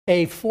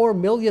A $4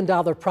 million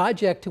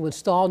project to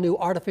install new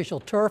artificial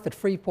turf at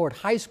Freeport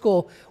High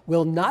School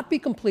will not be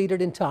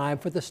completed in time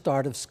for the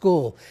start of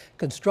school.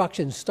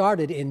 Construction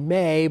started in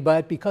May,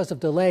 but because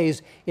of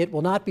delays, it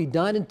will not be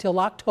done until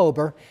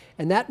October,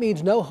 and that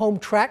means no home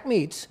track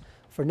meets.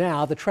 For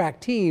now, the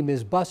track team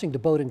is busing to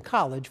Bowdoin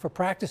College for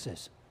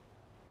practices.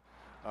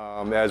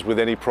 As with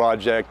any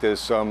project, there's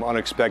some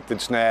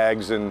unexpected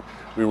snags, and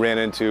we ran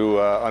into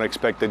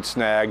unexpected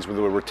snags with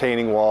a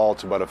retaining wall.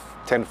 It's about a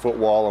 10-foot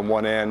wall on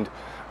one end,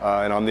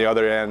 and on the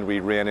other end we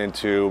ran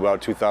into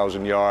about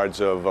 2,000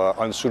 yards of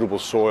unsuitable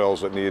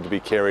soils that needed to be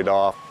carried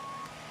off.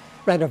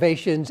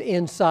 Renovations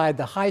inside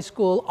the high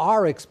school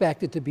are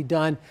expected to be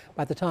done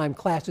by the time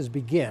classes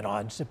begin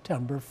on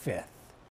September 5th.